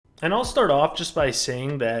And I'll start off just by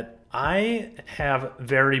saying that I have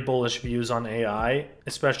very bullish views on AI,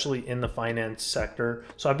 especially in the finance sector.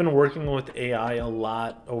 So I've been working with AI a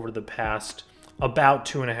lot over the past about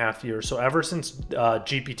 2.5 years. So ever since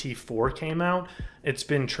GPT-4 came out, it's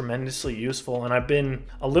been tremendously useful, and I've been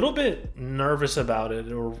a little bit nervous about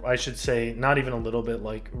it, or I should say not even a little bit,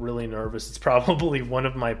 like really nervous. It's probably one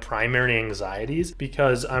of my primary anxieties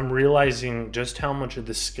because I'm realizing just how much of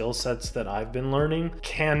the skill sets that I've been learning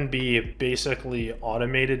can be basically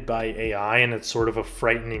automated by AI, and it's sort of a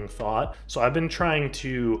frightening thought. So I've been trying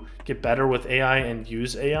to get better with AI and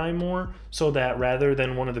use AI more, so that rather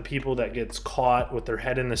than one of the people that gets caught with their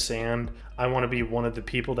head in the sand, I want to be one of the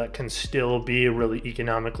people that can still be really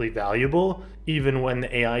economically valuable, even when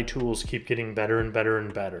the AI tools keep getting better and better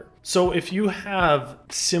and better. So if you have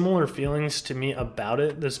similar feelings to me about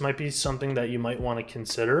it, this might be something that you might want to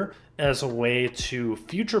consider as a way to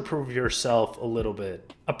future-proof yourself a little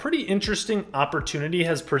bit. A pretty interesting opportunity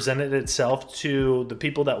has presented itself to the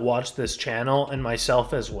people that watch this channel and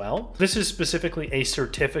myself as well. This is specifically a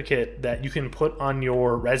certificate that you can put on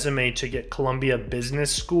your resume to get Columbia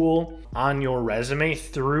Business School on your resume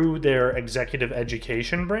through their executive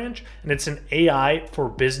education branch. And it's an AI for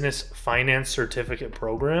Business Finance certificate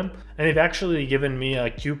program. And they've actually given me a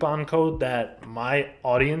coupon code that my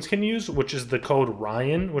audience can use, which is the code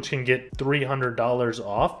Ryan, which can get $300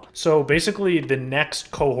 off. So basically the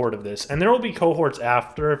next cohort of this, and there will be cohorts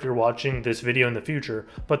after if you're watching this video in the future,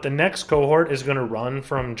 but the next cohort is going to run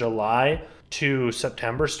from July to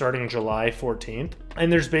September, starting July 14th.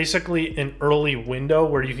 And there's basically an early window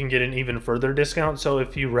where you can get an even further discount. So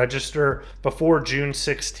if you register before June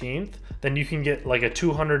 16th, then you can get like a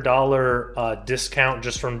 $200 discount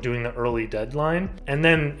just from doing the early deadline. And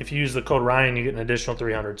then if you use the code Ryan, you get an additional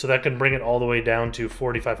 $300. So that can bring it all the way down to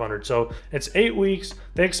 $4,500. So it's 8 weeks.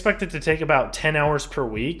 They expect it to take about 10 hours per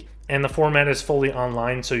week. And the format is fully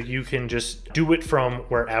online, so you can just do it from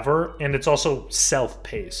wherever. And it's also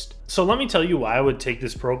self-paced. So let me tell you why I would take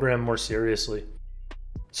this program more seriously.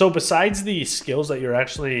 So besides the skills that you're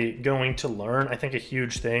actually going to learn, I think a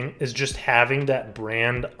huge thing is just having that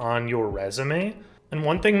brand on your resume. And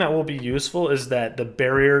one thing that will be useful is that the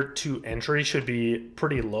barrier to entry should be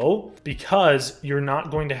pretty low because you're not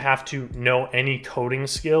going to have to know any coding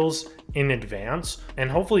skills in advance. And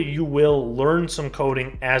hopefully you will learn some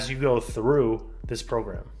coding as you go through this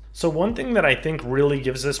program. So one thing that I think really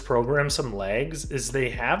gives this program some legs is they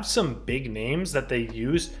have some big names that they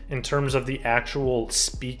use in terms of the actual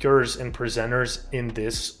speakers and presenters in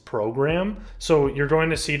this program. So you're going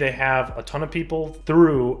to see they have a ton of people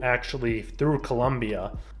through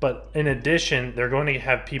Columbia, but in addition, they're going to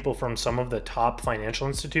have people from some of the top financial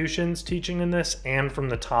institutions teaching in this and from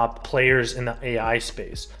the top players in the AI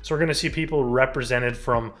space. So we're going to see people represented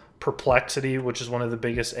from Perplexity, which is one of the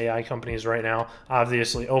biggest AI companies right now.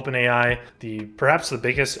 Obviously, OpenAI, perhaps the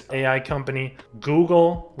biggest AI company.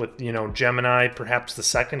 Google with Gemini, perhaps the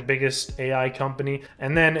second biggest AI company.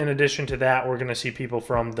 And then in addition to that, we're going to see people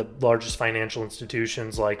from the largest financial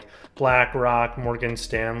institutions like BlackRock, Morgan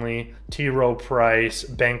Stanley, T. Rowe Price,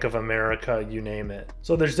 Bank of America, you name it.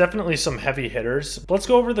 So there's definitely some heavy hitters. Let's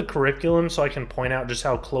go over the curriculum so I can point out just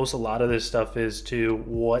how close a lot of this stuff is to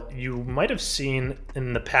what you might have seen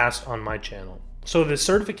in the past on my channel. So the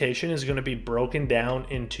certification is going to be broken down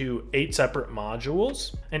into 8 separate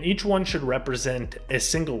modules, and each one should represent a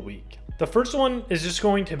single week. The first one is just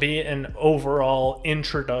going to be an overall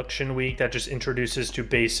introduction week that just introduces to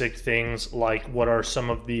basic things like what are some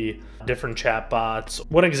of the different chatbots,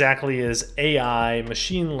 what exactly is AI,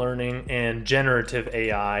 machine learning, and generative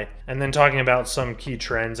AI, and then talking about some key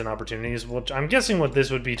trends and opportunities, which I'm guessing what this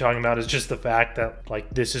would be talking about is just the fact that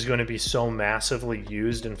this is going to be so massively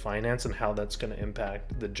used in finance and how that's going to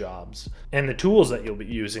impact the jobs and the tools that you'll be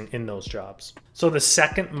using in those jobs. So the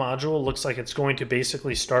second module looks like it's going to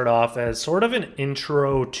basically start off as sort of an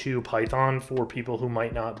intro to Python for people who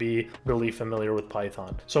might not be really familiar with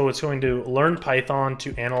Python. So it's going to learn Python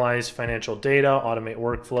to analyze financial data, automate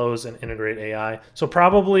workflows, and integrate AI. So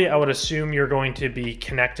probably I would assume you're going to be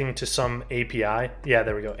connecting to some API. Yeah,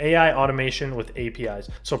 there we go. AI automation with APIs.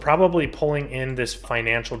 So probably pulling in this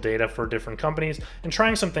financial data for different companies and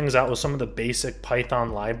trying some things out with some of the basic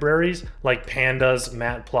Python libraries like pandas,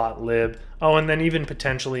 matplotlib. Oh, and then even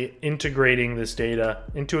potentially integrating this data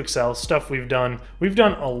into Excel, stuff we've done. We've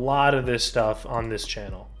done a lot of this stuff on this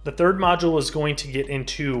channel. The third module is going to get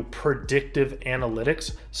into predictive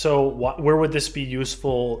analytics. So where would this be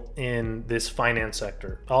useful in this finance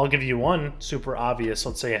sector? I'll give you one super obvious,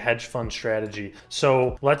 let's say a hedge fund strategy.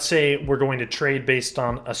 So let's say we're going to trade based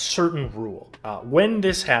on a certain rule. When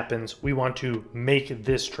this happens, we want to make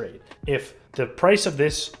this trade. If the price of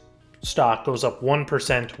this stock goes up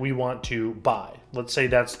 1%, we want to buy. Let's say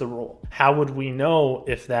that's the rule. How would we know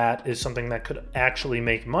if that is something that could actually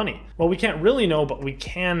make money? Well, we can't really know, but we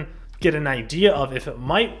can get an idea of if it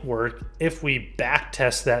might work if we back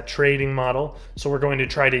test that trading model. So we're going to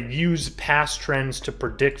try to use past trends to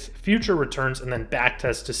predict future returns and then back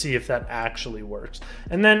test to see if that actually works.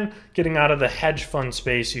 And then getting out of the hedge fund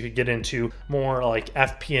space, you could get into more like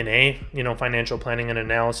FP&A, financial planning and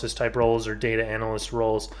analysis type roles, or data analyst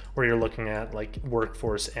roles where you're looking at like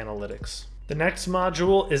workforce analytics. The next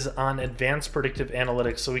module is on advanced predictive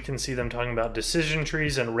analytics, so we can see them talking about decision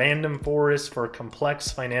trees and random forests for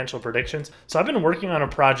complex financial predictions. So I've been working on a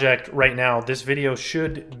project right now. This video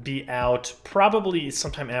should be out probably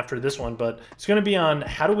sometime after this one, but it's going to be on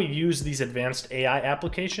how do we use these advanced AI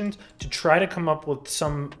applications to try to come up with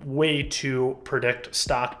some way to predict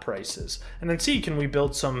stock prices, and then see, can we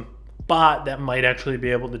build some bot that might actually be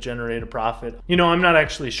able to generate a profit. I'm not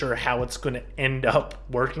actually sure how it's going to end up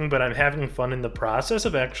working, but I'm having fun in the process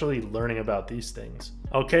of actually learning about these things.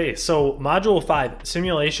 Okay, so module 5,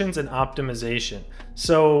 simulations and optimization.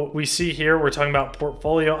 So we see here we're talking about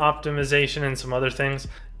portfolio optimization and some other things.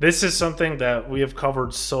 This is something that we have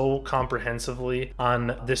covered so comprehensively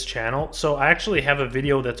on this channel. So I actually have a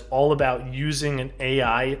video that's all about using an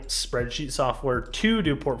AI spreadsheet software to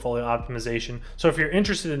do portfolio optimization. So if you're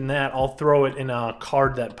interested in that, I'll throw it in a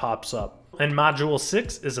card that pops up. And module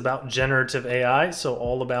 6 is about generative AI, so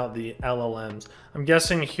all about the LLMs. I'm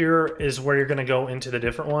guessing here is where you're going to go into the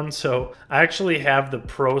different ones. So I actually have the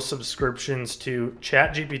pro subscriptions to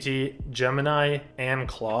ChatGPT, Gemini, and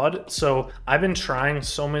Claude. So I've been trying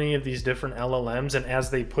so many of these different LLMs, and as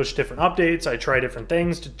they push different updates, I try different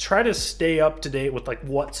things to try to stay up to date with like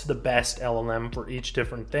what's the best LLM for each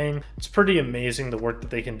different thing. It's pretty amazing the work that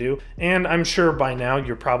they can do. And I'm sure by now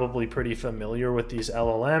you're probably pretty familiar with these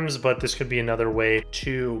LLMs, but this could be another way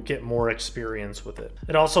to get more experience with it.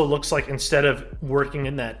 It also looks like instead of working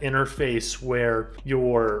in that interface where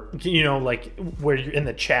you're, like where you're in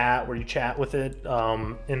the chat, where you chat with it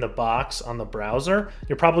in the box on the browser,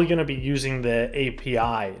 you're probably going to be using the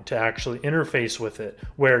API to actually interface with it,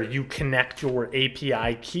 where you connect your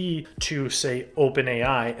API key to, say,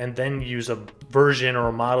 OpenAI, and then use a version or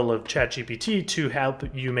a model of ChatGPT to help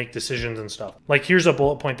you make decisions and stuff. Like here's a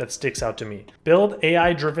bullet point that sticks out to me. Build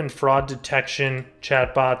AI-driven fraud detection,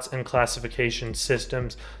 chatbots, and classification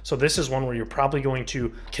systems. So this is one where you're probably going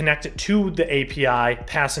to connect it to the API,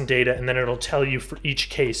 pass in data, and then it'll tell you for each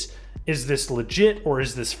case, is this legit or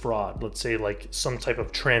is this fraud? Let's say like some type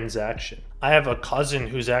of transaction. I have a cousin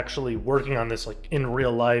who's actually working on this like in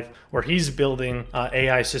real life, where he's building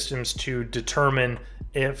AI systems to determine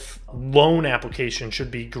if loan application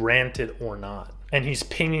should be granted or not. And he's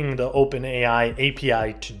pinging the OpenAI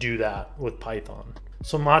API to do that with Python.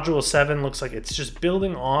 So module 7 looks like it's just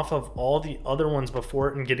building off of all the other ones before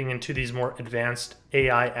it and getting into these more advanced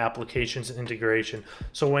AI applications and integration.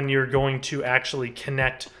 So when you're going to actually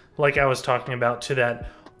connect, like I was talking about, to that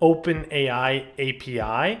OpenAI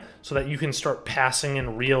API, so that you can start passing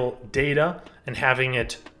in real data and having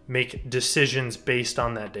it make decisions based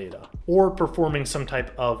on that data, or performing some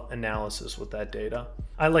type of analysis with that data.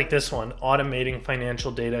 I like this one, automating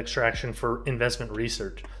financial data extraction for investment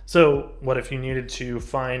research. So what if you needed to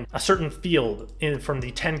find a certain field from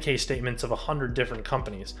the 10K statements of 100 different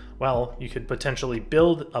companies? Well, you could potentially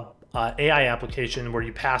build a AI application where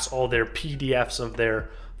you pass all their PDFs of their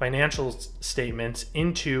financial statements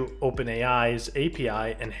into OpenAI's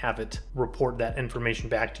API and have it report that information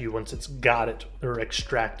back to you once it's got it or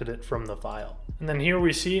extracted it from the file. And then here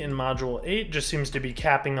we see in module 8 just seems to be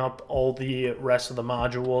capping up all the rest of the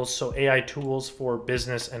modules. So AI tools for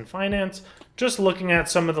business and finance, just looking at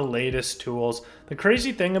some of the latest tools. The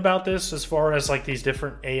crazy thing about this, as far as like these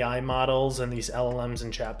different AI models and these LLMs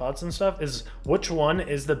and chatbots and stuff, is which one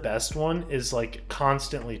is the best one is like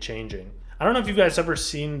constantly changing. I don't know if you guys ever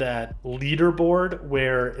seen that leaderboard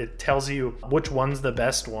where it tells you which one's the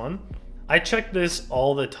best one. I check this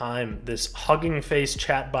all the time, this Hugging Face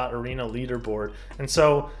Chatbot Arena leaderboard. And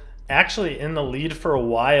so actually in the lead for a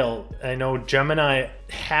while, I know Gemini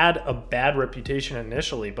had a bad reputation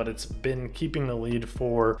initially, but it's been keeping the lead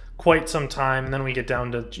for quite some time. And then we get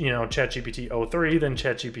down to, ChatGPT 03, then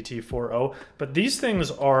ChatGPT 4.0. But these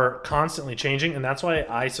things are constantly changing, and that's why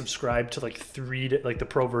I subscribe to like the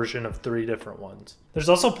pro version of 3 different ones. There's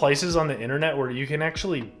also places on the internet where you can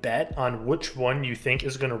actually bet on which one you think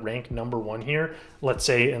is going to rank #1 here. Let's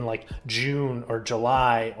say in like June or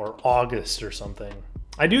July or August or something.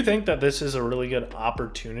 I do think that this is a really good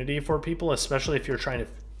opportunity for people, especially if you're trying to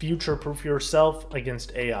future-proof yourself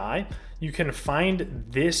against AI. You can find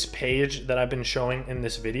this page that I've been showing in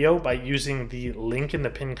this video by using the link in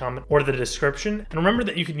the pinned comment or the description. And remember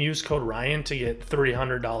that you can use code Ryan to get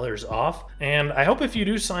 $300 off. And I hope if you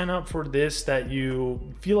do sign up for this that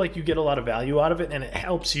you feel like you get a lot of value out of it and it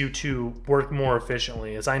helps you to work more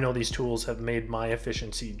efficiently, as I know these tools have made my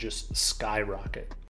efficiency just skyrocket.